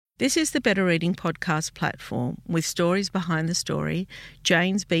This is the Better Reading Podcast platform with stories behind the story,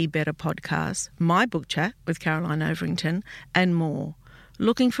 Jane's Be Better podcast, my book chat with Caroline Overington, and more.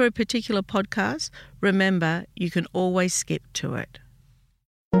 Looking for a particular podcast? Remember, you can always skip to it.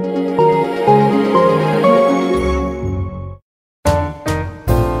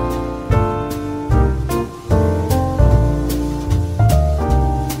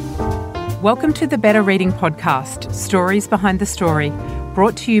 Welcome to the Better Reading Podcast, Stories Behind the Story,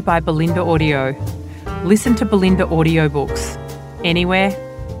 brought to you by Belinda Audio. Listen to Belinda audiobooks, anywhere,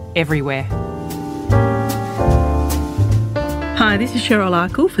 everywhere. Hi, this is Cheryl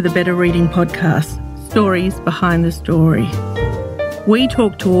Arkle for the Better Reading Podcast, Stories Behind the Story. We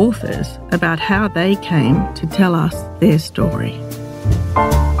talk to authors about how they came to tell us their story.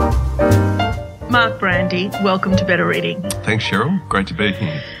 Mark Brandy, welcome to Better Reading. Thanks, Cheryl. Great to be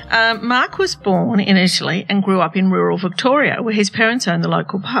here. Mark was born in Italy and grew up in rural Victoria, where his parents owned the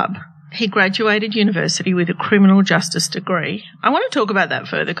local pub. He graduated university with a criminal justice degree. I want to talk about that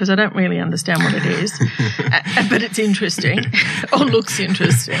further because I don't really understand what it is, but it's interesting, or looks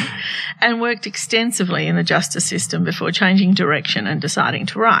interesting, and worked extensively in the justice system before changing direction and deciding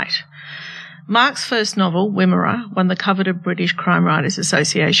to write. Mark's first novel, Wimmera, won the coveted British Crime Writers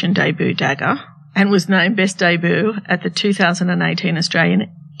Association debut dagger and was named Best Debut at the 2018 Australian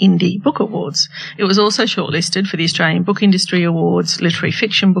Indie Book Awards. It was also shortlisted for the Australian Book Industry Awards, Literary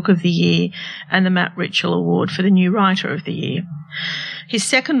Fiction Book of the Year, and the Matt Ritchell Award for the New Writer of the Year. His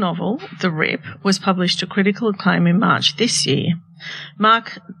second novel, The Rip, was published to critical acclaim in March this year.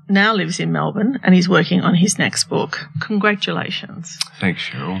 Mark now lives in Melbourne and he's working on his next book. Congratulations. Thanks,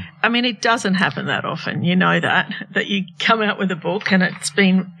 Cheryl. I mean, it doesn't happen that often, you know that you come out with a book and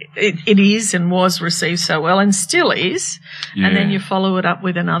it is and was received so well and still is, and then you follow it up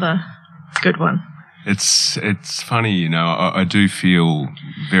with another good one. It's funny, you know, I do feel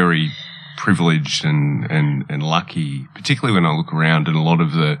very privileged and lucky, particularly when I look around at a lot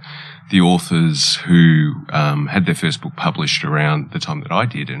of the authors who had their first book published around the time that I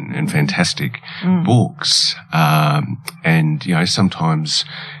did, and fantastic books, and you know, sometimes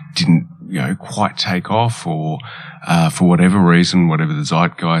didn't quite take off, or for whatever reason, whatever the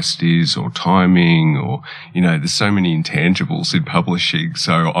zeitgeist is, or timing, or there's so many intangibles in publishing.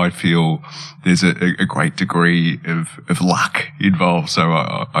 So I feel there's a great degree of luck involved. So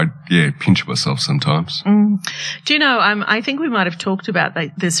I pinch myself sometimes. Do you know? I think we might have talked about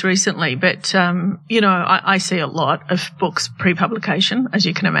this recently, but I see a lot of books pre-publication, as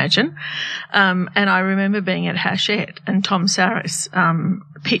you can imagine, and I remember being at Hachette and Tom Saris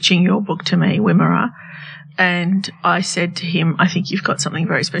pitching your book to me, Wimmera. And I said to him, I think you've got something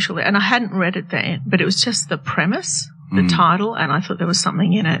very special there. And I hadn't read it then, but it was just the premise, the title, and I thought there was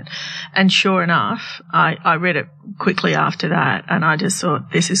something in it. And sure enough, I read it quickly after that, and I just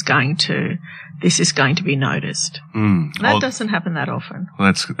thought, this is going to be noticed. That doesn't happen that often.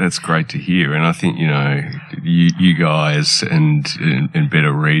 Well, that's great to hear. And I think, you guys and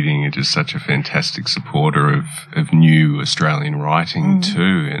Better Reading are just such a fantastic supporter of new Australian writing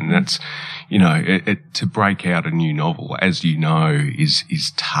too. And that's, to break out a new novel, as you know,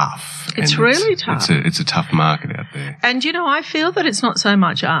 is tough. It's really tough. It's a tough market out there. And, I feel that it's not so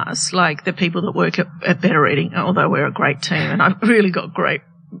much us, like the people that work at Better Reading, although we're a great team and I've really got great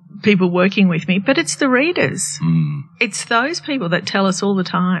people working with me, but it's the readers. It's those people that tell us all the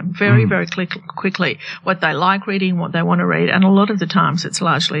time, very, very quickly, what they like reading, what they want to read, and a lot of the times it's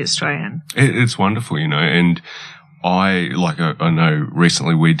largely Australian. It's wonderful, and I know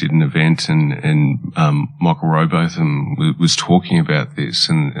recently we did an event and Michael Robotham was talking about this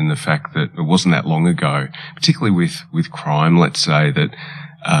and the fact that it wasn't that long ago, particularly with crime, let's say, that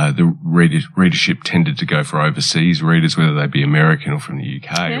the readership tended to go for overseas readers, whether they be American or from the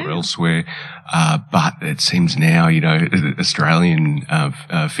UK or elsewhere. But it seems now, Australian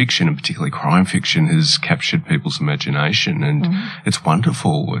fiction, and particularly crime fiction, has captured people's imagination, and it's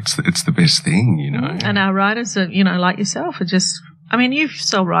wonderful. It's the best thing, And our writers are, like yourself, are just. I mean, you've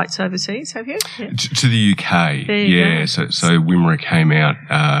sold rights overseas, have you? Yeah. To the UK, yeah. So Wimmera came out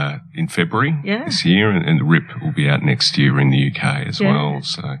in February this year, and The Rip will be out next year in the UK as well.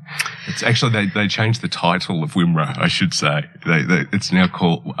 So it's actually they changed the title of Wimmera, I should say. It's now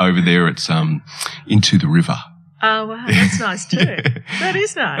called over there. It's Into the River. Oh wow, that's nice too. That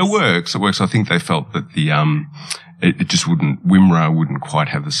is nice. It works. I think they felt that the it just Wimmera wouldn't quite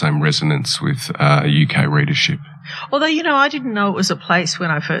have the same resonance with UK readership. Although, I didn't know it was a place when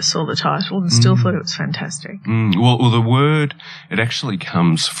I first saw the title and still thought it was fantastic. Well, the word, it actually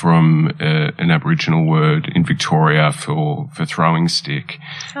comes from an Aboriginal word in Victoria for throwing stick.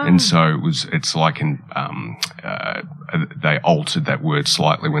 Oh. And so it's like they altered that word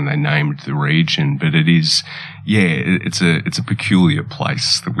slightly when they named the region, but it is, it's a peculiar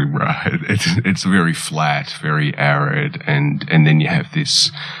place, the Wimmera. It's very flat, very arid, and then you have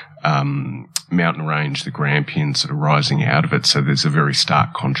this mountain range, the Grampians, sort of rising out of it. So there's a very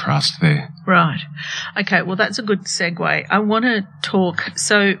stark contrast there. Right. Okay, well, that's a good segue. I want to talk.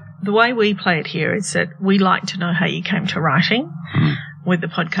 So the way we play it here is that we like to know how you came to writing with the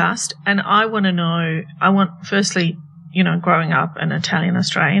podcast. And I want to know, firstly, growing up an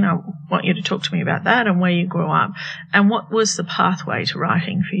Italian-Australian, I want you to talk to me about that and where you grew up. And what was the pathway to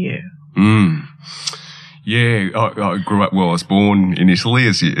writing for you? Yeah, I grew up, I was born in Italy,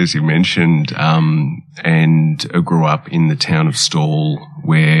 as you mentioned, and I grew up in the town of Stawell,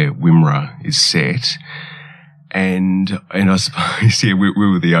 where Wimmera is set. And I suppose, we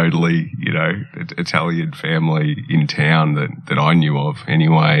were the only, Italian family in town that I knew of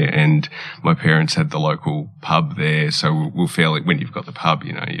anyway. And my parents had the local pub there. So we're fairly, when you've got the pub,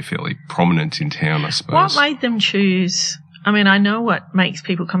 you're fairly prominent in town, I suppose. What made them choose? I mean, I know what makes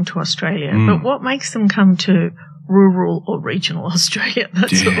people come to Australia, but what makes them come to rural or regional Australia?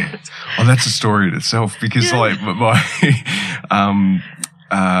 That's that's a story in itself because my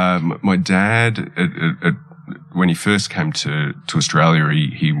dad, when he first came to Australia,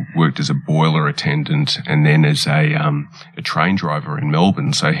 he worked as a boiler attendant and then as a train driver in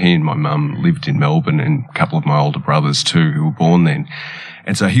Melbourne. So he and my mum lived in Melbourne, and a couple of my older brothers too who were born then.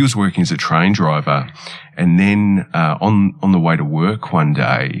 And so he was working as a train driver. And then on the way to work one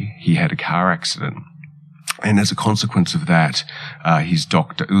day, he had a car accident. And as a consequence of that, his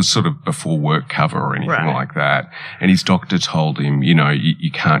doctor, it was sort of before work cover or anything like that, and his doctor told him,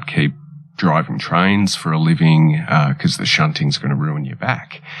 you can't keep driving trains for a living because the shunting's going to ruin your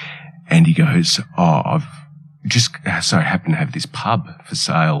back. And he goes, I've just so happen to have this pub for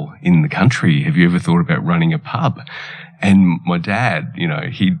sale in the country. Have you ever thought about running a pub? And my dad,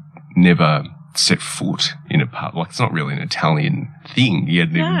 he'd never set foot in a pub. Like, it's not really an Italian thing. He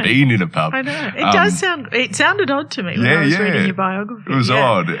hadn't even been in a pub. I know. It sounded odd to me when I was reading your biography. It was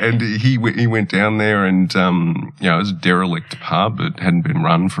odd. And he went down there and, it was a derelict pub. It hadn't been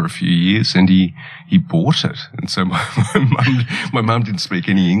run for a few years, and he bought it. And so my mum didn't speak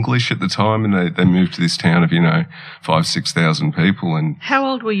any English at the time, and they moved to this town of, 5,000-6,000 people. And how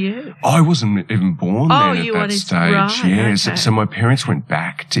old were you? I wasn't even born then at that stage. Right, yeah. Okay. So my parents went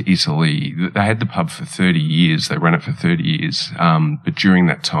back to Italy. They had the pub for 30 years. They ran it for 30 years. But during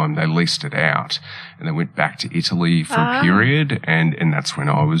that time, they leased it out and they went back to Italy for a period. And that's when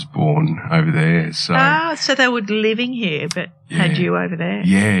I was born over there. So, so they were living here, but had you over there?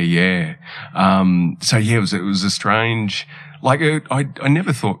 Yeah. It was a strange, I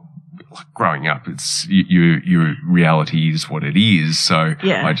never thought, growing up, it's your reality is what it is. So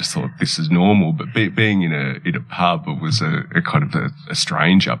I just thought this is normal. But being in a pub, it was a kind of a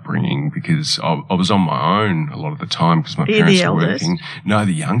strange upbringing because I was on my own a lot of the time because my parents were working. No,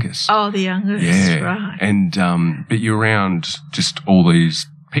 the youngest. Oh, the youngest. Yeah, right. And but you're around just all these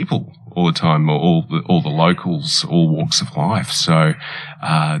people all the time, all the locals, all walks of life. So.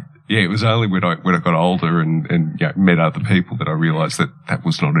 It was only when I got older and met other people that I realised that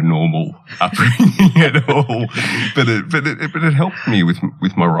was not a normal upbringing at all. But it helped me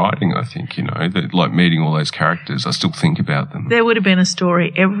with my writing. I think that meeting all those characters, I still think about them. There would have been a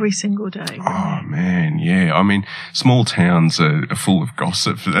story every single day. Oh man, yeah. I mean, small towns are full of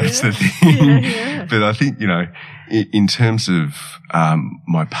gossip. That's the thing. Yeah. But I think in terms of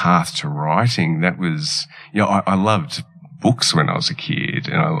my path to writing, that was I loved books when I was a kid,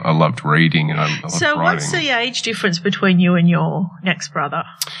 and I loved reading, and I loved writing. So what's the age difference between you and your next brother?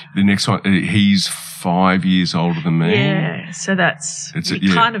 The next one, he's 5 years older than me. Yeah, so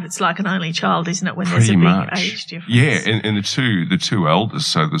it's like an only child, isn't it, when there's a big age difference? Yeah, and the two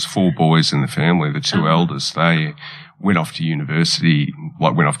eldest, so there's 4 boys in the family, the 2 eldest, they went off to university,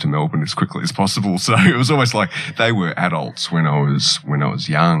 went off to Melbourne as quickly as possible. So it was almost like they were adults when I was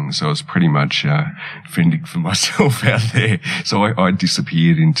young. So I was pretty much fending for myself out there. So I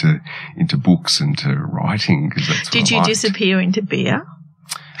disappeared into books and to writing because that's what I liked. Did you disappear into beer?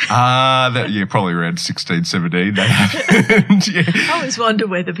 Probably around 16, 17. That happened. Yeah. I always wonder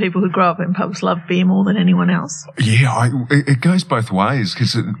whether people who grow up in pubs love beer more than anyone else. Yeah, it goes both ways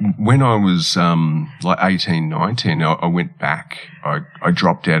because when I was 18, 19, I went back I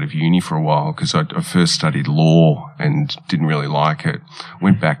dropped out of uni for a while because I first studied law and didn't really like it.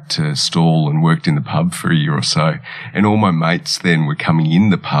 Went back to Stawell and worked in the pub for a year or so. And all my mates then were coming in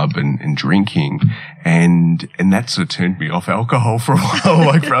the pub and drinking. And that sort of turned me off alcohol for a while.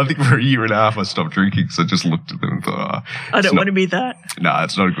 Like I think for a year and a half I stopped drinking. So I just looked at them and thought, I don't want to be that. No,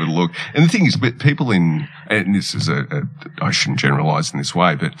 it's not a good look. And the thing is, people and this is I shouldn't generalise in this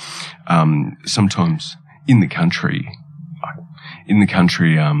way, but sometimes in the country,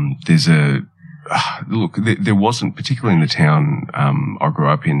 there's look, there wasn't, particularly in the town I grew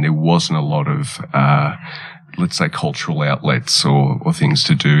up in, there wasn't a lot of let's say cultural outlets or things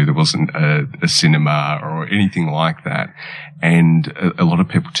to do. There wasn't a cinema or anything like that. And a lot of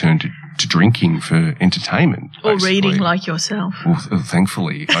people turned to drinking for entertainment. Or reading like yourself. Well,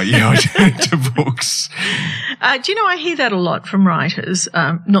 thankfully, I turned to books. Do you know, I hear that a lot from writers,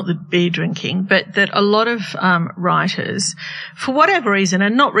 not the beer drinking, but that a lot of writers, for whatever reason,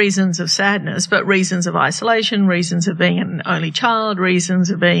 and not reasons of sadness, but reasons of isolation, reasons of being an only child,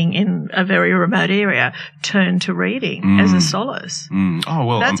 reasons of being in a very remote area, turn to reading as a solace. Oh,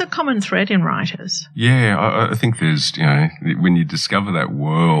 well. That's a common thread in writers. Yeah, I think there's, when you discover that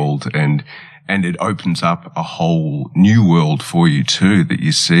world and it opens up a whole new world for you too, that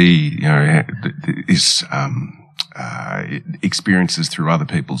you see, this, experiences through other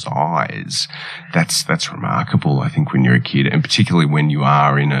people's eyes. That's remarkable, I think, when you're a kid, and particularly when you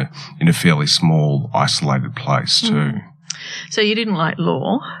are in a fairly small, isolated place too. So you didn't like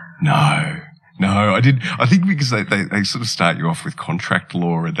law? No, I did. I think because they sort of start you off with contract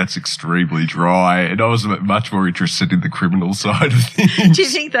law, and that's extremely dry. And I was much more interested in the criminal side of things. Do you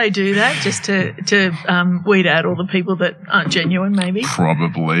think they do that just to weed out all the people that aren't genuine, maybe?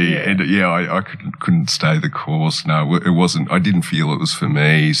 Probably. Yeah. And I couldn't stay the course. No, it wasn't. I didn't feel it was for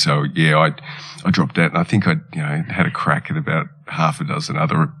me. So I dropped out, and I think I had a crack at about half a dozen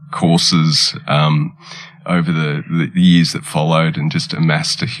other courses over the years that followed, and just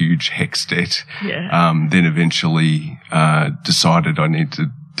amassed a huge HECS debt. Yeah. Then eventually decided I need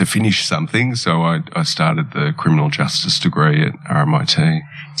to finish something, so I started the criminal justice degree at RMIT.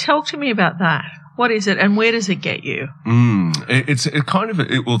 Talk to me about that. What is it, and where does it get you? It's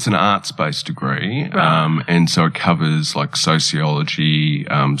an arts-based degree, right. And so it covers like sociology,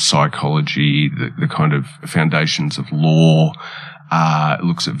 psychology, the kind of foundations of law. It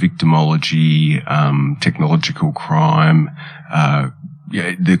looks at victimology, technological crime,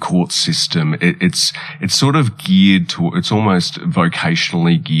 the court system. It's sort of geared to, it's almost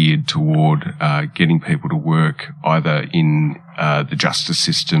vocationally geared toward getting people to work either in the justice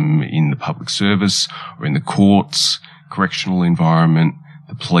system, in the public service, or in the courts, correctional environment,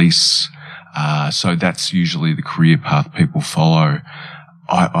 the police. So that's usually the career path people follow.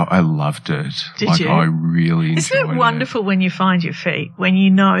 I loved it. Did you? I really enjoyed it. Isn't it wonderful when you find your feet, when you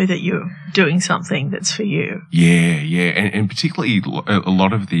know that you're doing something that's for you? Yeah. And particularly a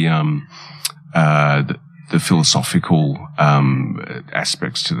lot of the philosophical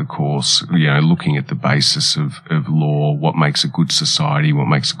aspects to the course, looking at the basis of law, what makes a good society, what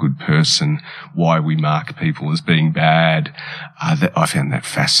makes a good person, why we mark people as being bad. I found that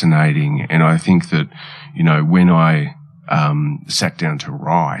fascinating. And I think that, when I sat down to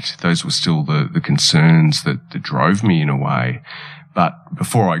write, those were still the concerns that drove me in a way. But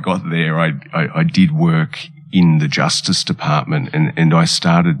before I got there, I did work in the Justice Department, and I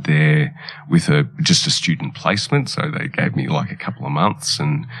started there with just a student placement. So they gave me like a couple of months,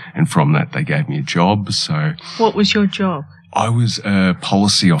 and from that they gave me a job. So what was your job? I was a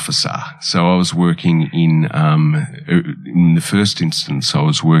policy officer. So I was working in the first instance, I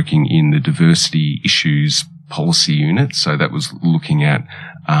was working in the diversity issues policy unit. So that was looking at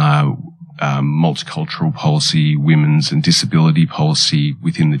multicultural policy, women's and disability policy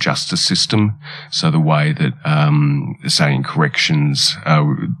within the justice system. So the way that, say in corrections,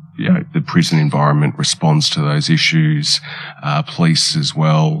 the prison environment responds to those issues, police as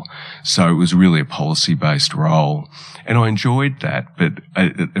well. So it was really a policy-based role. And I enjoyed that. But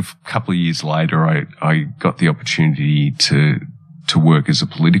a couple of years later, I got the opportunity to work as a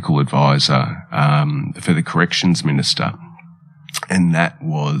political advisor for the corrections minister. And it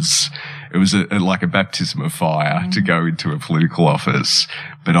was like a baptism of fire to go into a political office,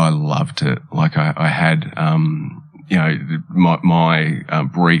 but I loved it. Like I had, my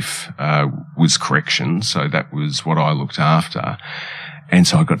brief was corrections, so that was what I looked after. And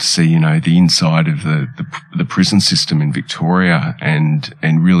so I got to see, the inside of the prison system in Victoria and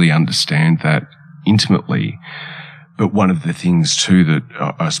really understand that intimately. But one of the things too that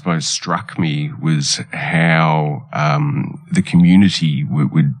I suppose struck me was how the community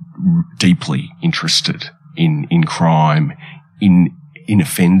were deeply interested in crime, in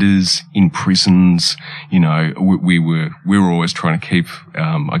offenders, in prisons. You know, we were always trying to keep,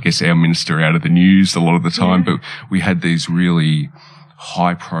 I guess, our minister out of the news a lot of the time, but we had these really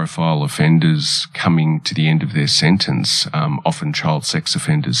high profile offenders coming to the end of their sentence, often child sex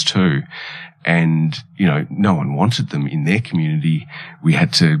offenders too. And, you know, no one wanted them in their community. We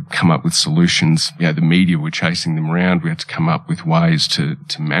had to come up with solutions. You know, the media were chasing them around. We had to come up with ways to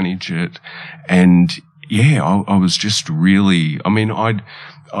manage it. And yeah, I was just really, I mean, I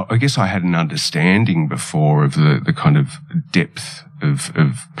guess I had an understanding before of the kind of depth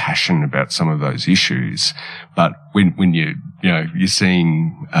of passion about some of those issues. But when you're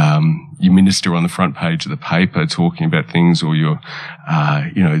seeing, your minister on the front page of the paper talking about things, or your,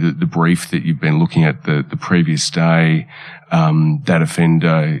 the brief that you've been looking at the previous day, that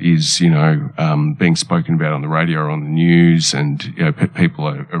offender is, being spoken about on the radio or on the news, and, people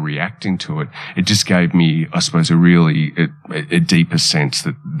are reacting to it. It just gave me, I suppose, a deeper sense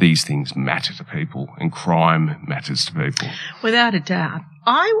that these things matter to people and crime matters to people. Without a doubt.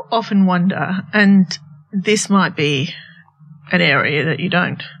 I often wonder, and this might be an area that you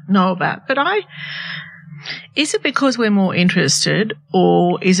don't know about, but is it because we're more interested,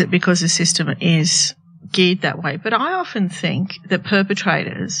 or is it because the system is geared that way? But I often think that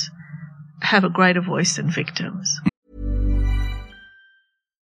perpetrators have a greater voice than victims.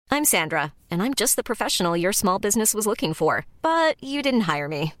 I'm Sandra, and I'm just the professional your small business was looking for. But you didn't hire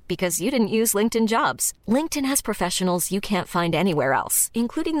me because you didn't use LinkedIn Jobs. LinkedIn has professionals you can't find anywhere else,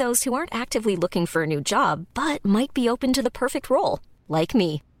 including those who aren't actively looking for a new job, but might be open to the perfect role, like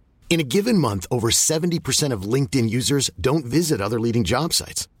me. In a given month, over 70% of LinkedIn users don't visit other leading job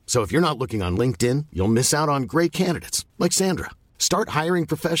sites. So if you're not looking on LinkedIn, you'll miss out on great candidates like Sandra. Start hiring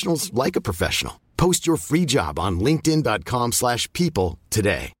professionals like a professional. Post your free job on linkedin.com/people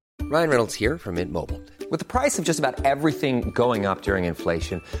today. Ryan Reynolds here from Mint Mobile. With the price of just about everything going up during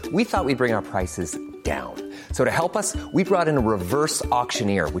inflation, we thought we'd bring our prices down. So to help us, we brought in a reverse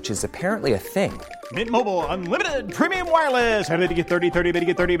auctioneer, which is apparently a thing. Mint Mobile Unlimited Premium Wireless. How to get 30, 30, bit to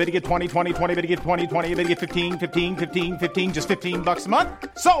get 30, bit to get 20, 20, 20, bit to get 20, 20, bit to get 15, 15, 15, 15, just $15 a month?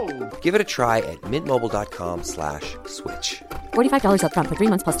 Sold! Give it a try at mintmobile.com/switch. $45 up front for 3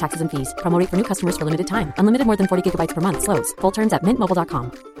 months plus taxes and fees. Promo rate for new customers for limited time. Unlimited more than 40 gigabytes per month. Slows full terms at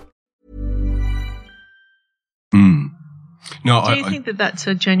mintmobile.com. No, Do you think that that's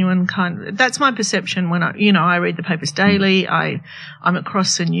a genuine kind? That's my perception when I read the papers daily. I'm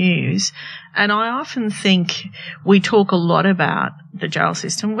across the news, and I often think we talk a lot about the jail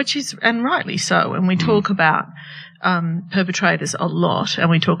system, which is, and rightly so, and we talk about perpetrators a lot, and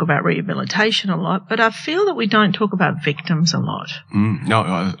we talk about rehabilitation a lot, but I feel that we don't talk about victims a lot.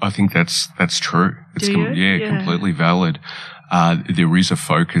 No, I think that's true. It's completely valid. There is a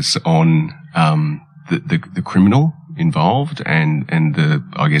focus on the criminal involved and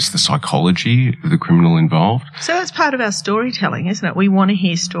the psychology of the criminal involved. So that's part of our storytelling, isn't it? We want to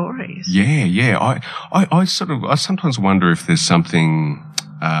hear stories. Yeah. I sometimes wonder if there's something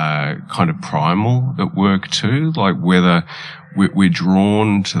kind of primal at work too, like whether we're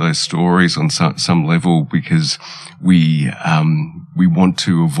drawn to those stories on some level because we want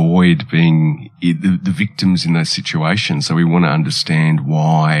to avoid being the victims in those situations. So we want to understand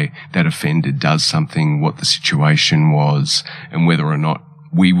why that offender does something, what the situation was, and whether or not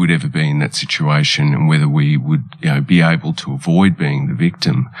we would ever be in that situation, and whether we would, be able to avoid being the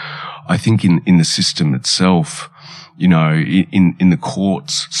victim. I think in the system itself, in the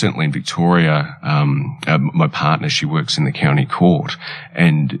courts, certainly in Victoria, my partner, she works in the county court,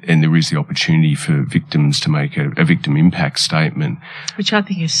 and there is the opportunity for victims to make a victim impact statement. Which I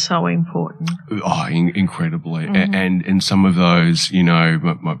think is so important. Oh, incredibly. Mm-hmm. And some of those,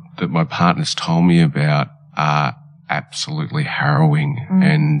 that my partner's told me about are absolutely harrowing.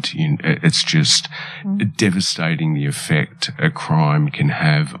 And it's just devastating, the effect a crime can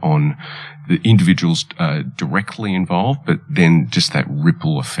have on the individuals directly involved, but then just that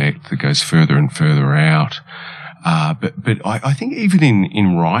ripple effect that goes further and further out. But I think even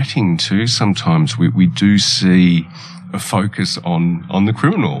in writing too, sometimes we do see a focus on the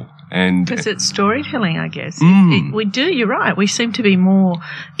criminal. Because it's storytelling, I guess. We do, you're right. We seem to be more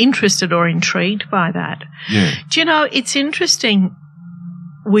interested or intrigued by that. Yeah. Do you know, it's interesting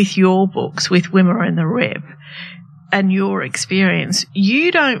with your books, with Wimmer and the Rep, and your experience,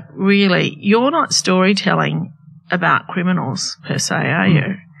 you're not storytelling about criminals per se, are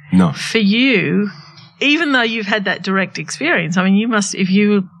you? No. For you, even though you've had that direct experience, I mean, you must, if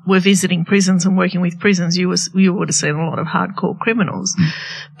you were visiting prisons and working with prisons, you would have seen a lot of hardcore criminals.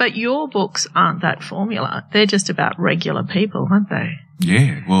 But your books aren't that formula. They're just about regular people, aren't they?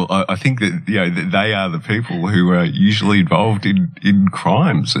 Yeah, well, I think that, that they are the people who are usually involved in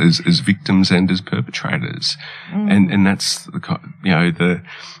crimes as victims and as perpetrators. And that's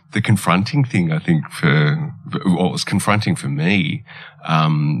the confronting thing, I think, it was confronting for me,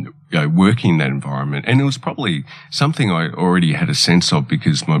 working in that environment. And it was probably something I already had a sense of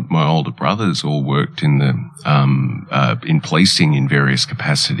because my older brothers all worked in in policing in various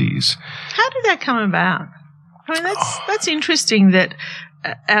capacities. How did that come about? I mean, that's interesting that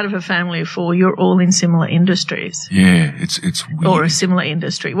out of a family of 4, you're all in similar industries. Yeah, it's weird. Or a similar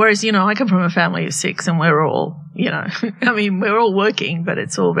industry. Whereas, I come from a family of 6 and we're all, we're all working, but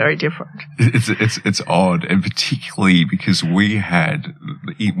it's all very different. It's odd, and particularly because we had,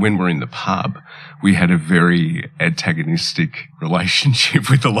 when we're in the pub, we had a very antagonistic relationship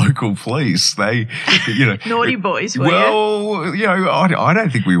with the local police. They, Naughty boys, were you? Well, I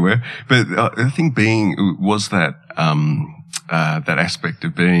don't think we were, but the thing being was that, that aspect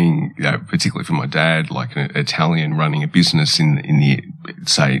of being, particularly for my dad, like an Italian running a business in the,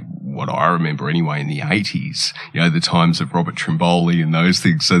 say, what I remember anyway, in the 80s, the times of Robert Trimboli and those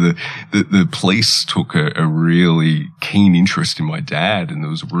things. So the police took a really keen interest in my dad, and there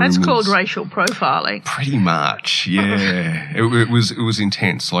was rumors. That's called racial profiling. Pretty much, yeah. it was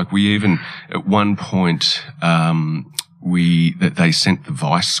intense. Like we even, at one point, that they sent the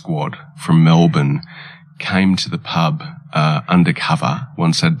Vice Squad from Melbourne, came to the pub undercover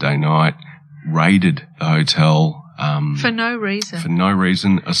one Saturday night, raided the hotel. For no reason. For no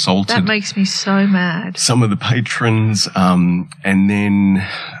reason, assaulted. That makes me so mad. Some of the patrons, and then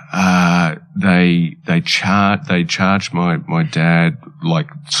they charged my dad, like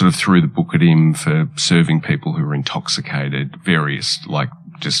sort of threw the book at him for serving people who were intoxicated, various like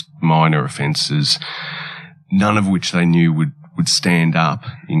just minor offences, none of which they knew would stand up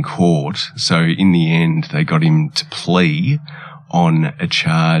in court. So in the end, they got him to plea on a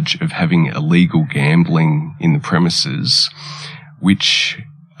charge of having illegal gambling in the premises, which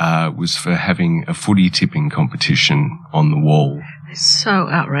was for having a footy tipping competition on the wall. It's so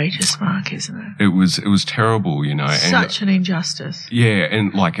outrageous, Mark, isn't it? It was terrible, Such an injustice. Yeah,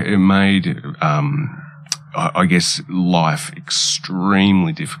 and like it made I guess life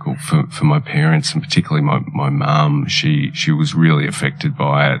extremely difficult for my parents, and particularly my mum. She was really affected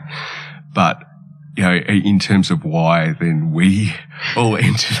by it. But, in terms of why then we all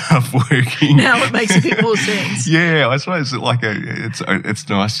ended up working. Now it makes a bit more sense. Yeah, I suppose it's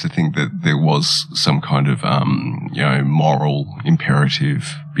nice to think that there was some kind of, moral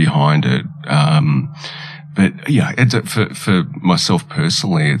imperative behind it. But yeah, for myself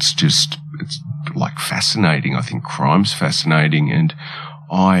personally, it's like fascinating. I think crime's fascinating, and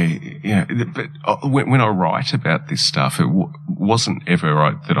but when I write about this stuff, it wasn't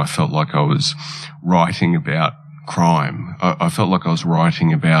ever that I felt like I was writing about crime. I felt like I was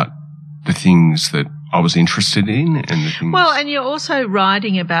writing about the things that I was interested in, and the things. Well, and you're also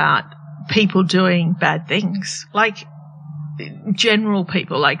writing about people doing bad things, like general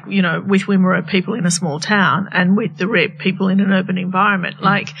people, like, with Wimmera, people in a small town, and with the Rip, people in an urban environment.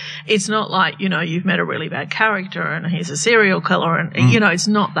 Like, it's not like, you've met a really bad character and he's a serial killer and, it's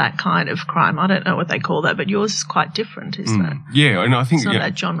not that kind of crime. I don't know what they call that, but yours is quite different, isn't it? Yeah, and I think... It's not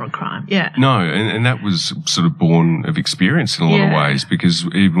that genre crime, yeah. No, and that was sort of born of experience in a lot of ways, because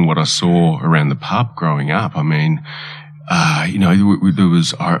even what I saw around the pub growing up, I mean, there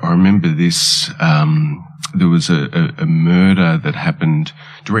was... I remember this... there was a murder that happened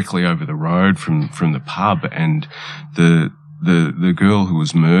directly over the road from the pub, and the girl who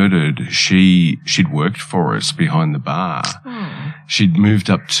was murdered, she'd worked for us behind the bar. She'd moved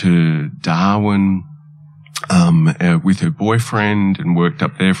up to Darwin with her boyfriend and worked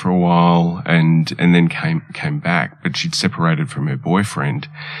up there for a while, and then came back, but she'd separated from her boyfriend,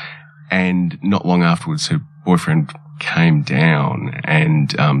 and not long afterwards her boyfriend came down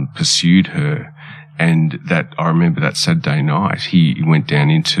and pursued her. And I remember that Saturday night, he went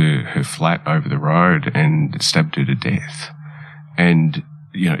down into her flat over the road and stabbed her to death. And,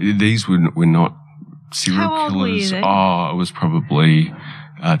 these were not serial How old killers. Were you then? Oh, I was probably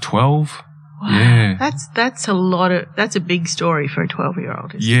 12. Wow. Yeah. That's a big story for a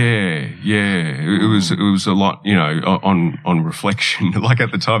 12-year-old. Yeah. It was a lot, on reflection. Like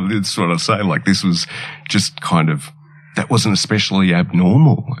at the time, that's what I was saying. Like this was just kind of, that wasn't especially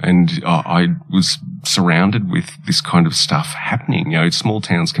abnormal. And I was surrounded with this kind of stuff happening. Small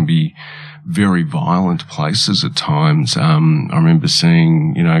towns can be very violent places at times. I remember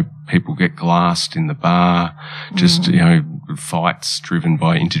seeing, people get glassed in the bar, just, fights driven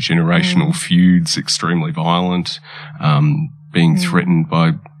by intergenerational feuds, extremely violent, being threatened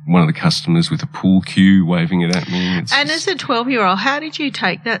by one of the customers with a pool cue waving it at me. And as a 12-year-old, how did you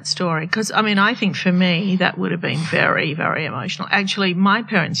take that story? Because, I mean, I think for me that would have been very, very emotional. Actually, my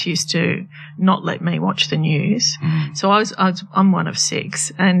parents used to not let me watch the news. So I'm one of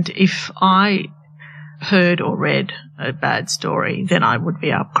 6. And if I heard or read a bad story, then I would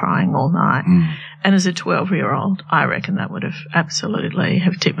be up crying all night. And as a 12-year-old, I reckon that would have absolutely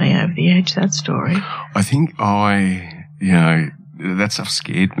have tipped me over the edge, that story. I think that stuff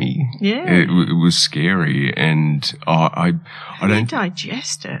scared me. Yeah. It was scary, and I don't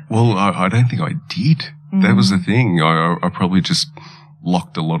digest it. Well, I don't think I did. That was the thing. I probably just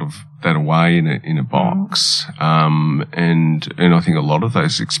locked a lot of that away in a box. And I think a lot of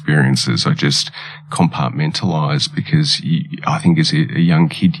those experiences I just compartmentalized because I think as a young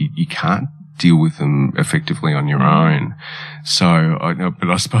kid, you can't deal with them effectively on your own. So, but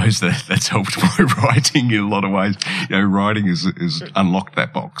I suppose that's helped my writing in a lot of ways. Writing has unlocked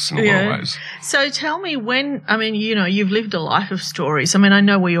that box in a lot of ways. So tell me you've lived a life of stories. I mean, I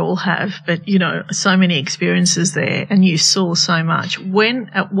know we all have, but, so many experiences there and you saw so much.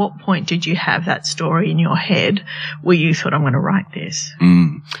 At what point did you have that story in your head where you thought, I'm going to write this?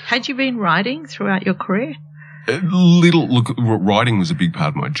 Had you been writing throughout your career? Writing was a big part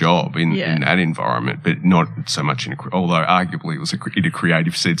of my job in that environment, but not so much although arguably it was in a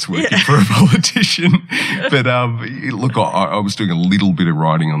creative sense working for a politician. But, I was doing a little bit of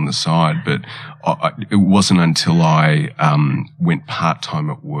writing on the side, but it wasn't until I, went part-time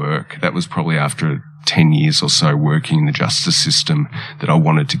at work. That was probably after 10 years or so working in the justice system that I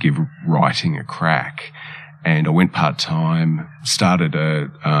wanted to give writing a crack. And I went part-time, started a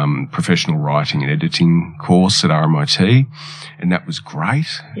professional writing and editing course at RMIT, and that was great.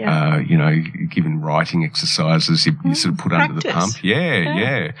 Given writing exercises, you sort of put practice. Under the pump.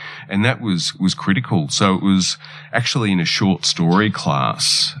 Yeah. And that was critical. So it was actually in a short story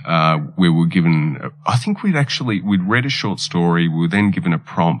class where we were given, I think we'd read a short story, we were then given a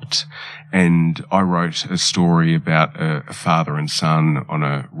prompt, and I wrote a story about a father and son on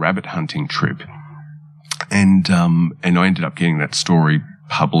a rabbit hunting trip. And I ended up getting that story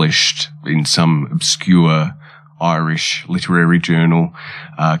published in some obscure Irish literary journal,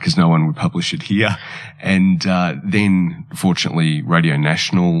 because no one would publish it here. And, then fortunately Radio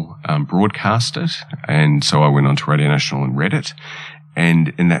National, broadcast it. And so I went on to Radio National and read it.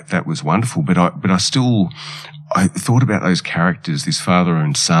 And that was wonderful. But I thought about those characters, this father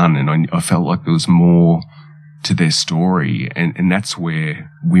and son, and I felt like there was more to their story, and that's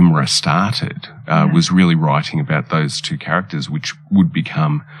where Wimmera started, was really writing about those two characters, which would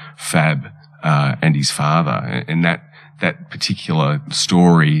become Fab and his father, and that particular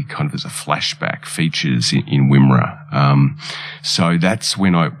story kind of as a flashback features in Wimmera. So that's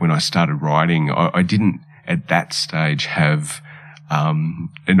when I started writing. I didn't at that stage have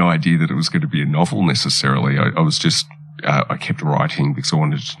an idea that it was going to be a novel necessarily. I was just I kept writing because I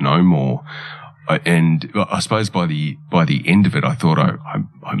wanted to know more. And I suppose by the end of it, I thought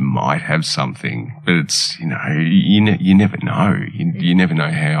I might have something, but it's, you never know. You never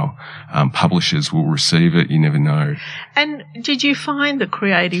know how publishers will receive it. You never know. And did you find the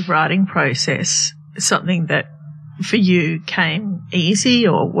creative writing process something that for you came easy,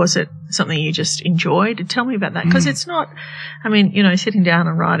 or was it something you just enjoyed? Tell me about that, because it's not, sitting down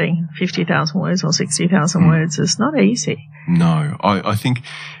and writing 50,000 words or 60,000 words is not easy. No, I think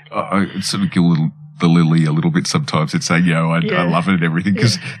I sort of gild the lily a little bit sometimes and say, I love it and everything,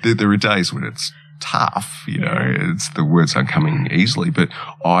 because there are days when it's tough, it's the words aren't coming easily. But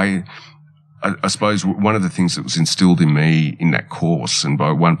I suppose one of the things that was instilled in me in that course, and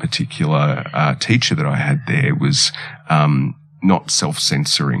by one particular teacher that I had there, was not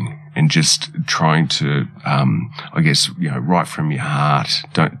self-censoring and just trying to, write from your heart.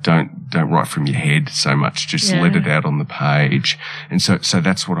 Don't write from your head so much. Just let it out on the page. And so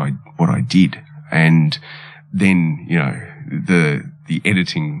that's what I did. And then, the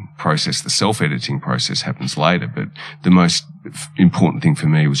editing process, the self-editing process happens later, but the most important thing for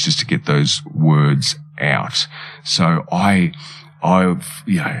me was just to get those words out. So I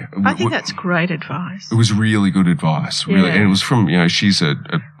think that's great advice. It was really good advice, really. And it was from, she's a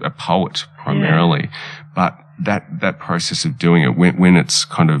poet primarily, but that process of doing it when it's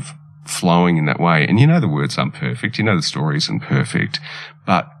kind of flowing in that way, and the words aren't perfect, the story isn't perfect,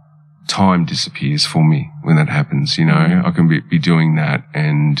 but time disappears for me when that happens. I can be doing that,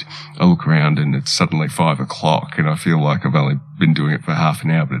 and I look around and it's suddenly 5:00 and I feel like I've only been doing it for half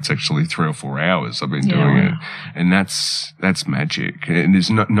an hour, but it's actually 3 or 4 hours I've been doing it. And that's magic. And there's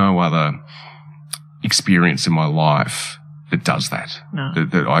no other experience in my life that does that. No.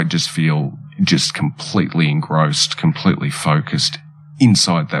 That I just feel just completely engrossed, completely focused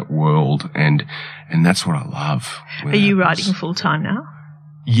inside that world, and that's what I love. Are you writing full time now?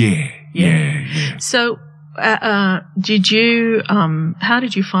 Yeah. So, did you? How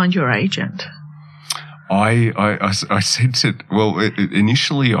did you find your agent? I sent it. Well,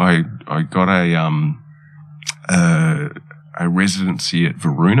 initially I got a residency at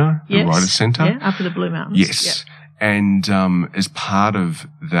Varuna, the Writers' Centre, up at the Blue Mountains. Yes. And as part of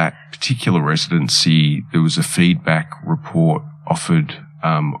that particular residency, there was a feedback report offered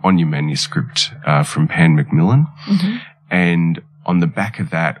on your manuscript from Pan Macmillan. Mm-hmm. And on the back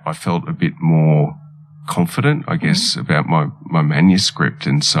of that, I felt a bit more confident, I guess, about my manuscript.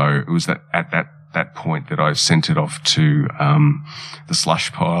 And so it was at that point that I sent it off to the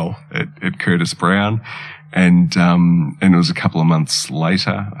slush pile at Curtis Brown. And it was a couple of months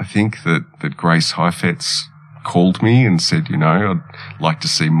later, I think, that Grace Heifetz called me and said, I'd like to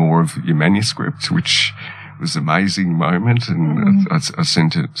see more of your manuscript, which was an amazing moment. And I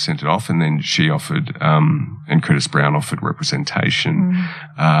sent it off, and then she offered, and Curtis Brown offered representation,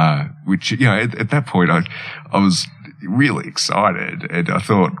 which, at that point I was really excited, and I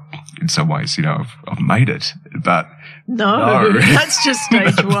thought in some ways, I've made it, but no. That's just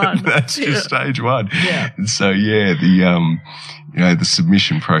stage one. That's just stage one. Yeah. And so, the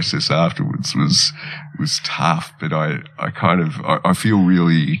submission process afterwards was tough, but I feel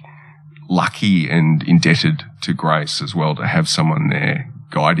really lucky and indebted to Grace as well to have someone there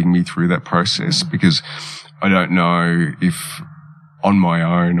guiding me through that process, because I don't know if on my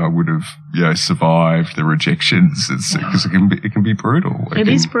own I would have survived the rejections, because it can be brutal. It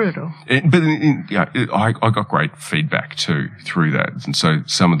is brutal. I got great feedback too through that, and so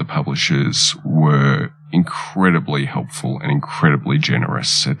some of the publishers were incredibly helpful and incredibly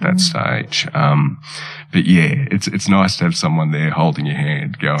generous at that stage. But it's nice to have someone there holding your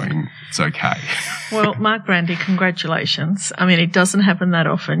hand going, it's okay. Well, Mark Brandy, congratulations. I mean, it doesn't happen that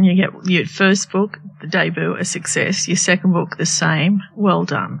often. You get your first book, the debut, a success. Your second book, the same. Well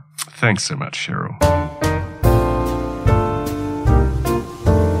done. Thanks so much, Cheryl.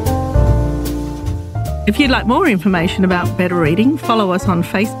 If you'd like more information about Better Reading, follow us on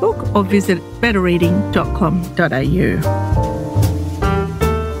Facebook or visit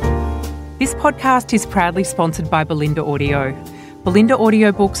betterreading.com.au. This podcast is proudly sponsored by Belinda Audio. Belinda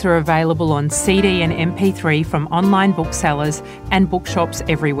audiobooks are available on CD and MP3 from online booksellers and bookshops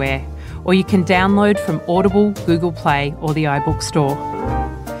everywhere, or you can download from Audible, Google Play or the iBook Store.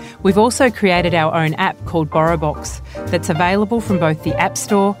 We've also created our own app called BorrowBox that's available from both the App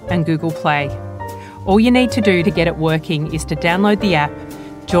Store and Google Play. All you need to do to get it working is to download the app,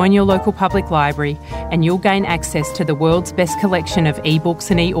 join your local public library, and you'll gain access to the world's best collection of ebooks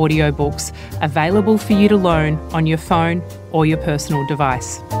and e-audiobooks available for you to loan on your phone or your personal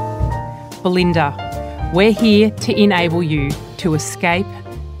device. Belinda, we're here to enable you to escape,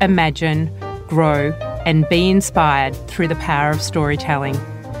 imagine, grow, and be inspired through the power of storytelling.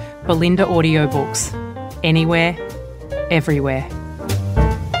 Belinda Audiobooks. Anywhere, everywhere.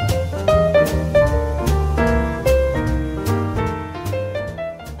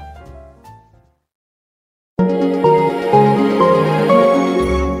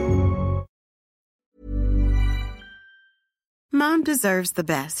 Mom deserves the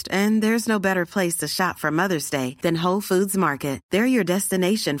best, and there's no better place to shop for Mother's Day than Whole Foods Market. They're your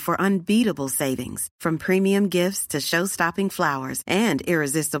destination for unbeatable savings, from premium gifts to show-stopping flowers and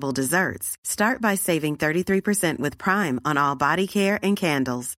irresistible desserts. Start by saving 33% with Prime on all body care and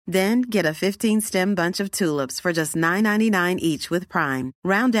candles. Then get a 15-stem bunch of tulips for just $9.99 each with Prime.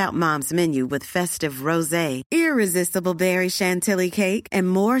 Round out Mom's menu with festive rosé, irresistible berry chantilly cake, and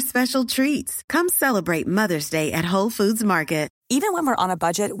more special treats. Come celebrate Mother's Day at Whole Foods Market. Even when we're on a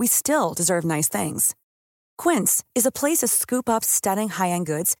budget, we still deserve nice things. Quince is a place to scoop up stunning high-end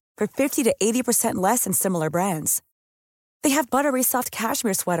goods for 50 to 80% less than similar brands. They have buttery soft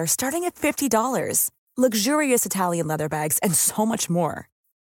cashmere sweaters starting at $50, luxurious Italian leather bags, and so much more.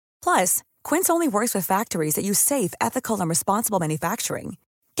 Plus, Quince only works with factories that use safe, ethical, and responsible manufacturing.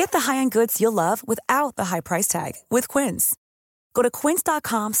 Get the high-end goods you'll love without the high price tag with Quince. Go to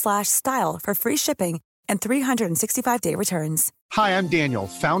quince.com/style for free shipping and 365-day returns. Hi, I'm Daniel,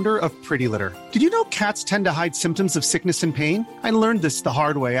 founder of Pretty Litter. Did you know cats tend to hide symptoms of sickness and pain? I learned this the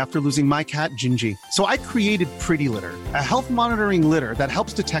hard way after losing my cat, Gingy. So I created Pretty Litter, a health monitoring litter that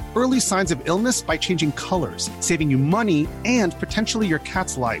helps detect early signs of illness by changing colors, saving you money and potentially your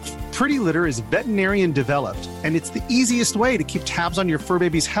cat's life. Pretty Litter is veterinarian developed, and it's the easiest way to keep tabs on your fur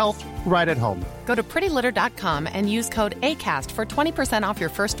baby's health right at home. Go to prettylitter.com and use code ACAST for 20% off your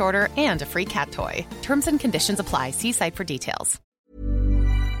first order and a free cat toy. Terms and conditions apply. See site for details.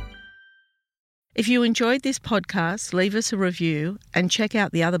 If you enjoyed this podcast, leave us a review and check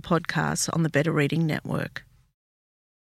out the other podcasts on the Better Reading Network.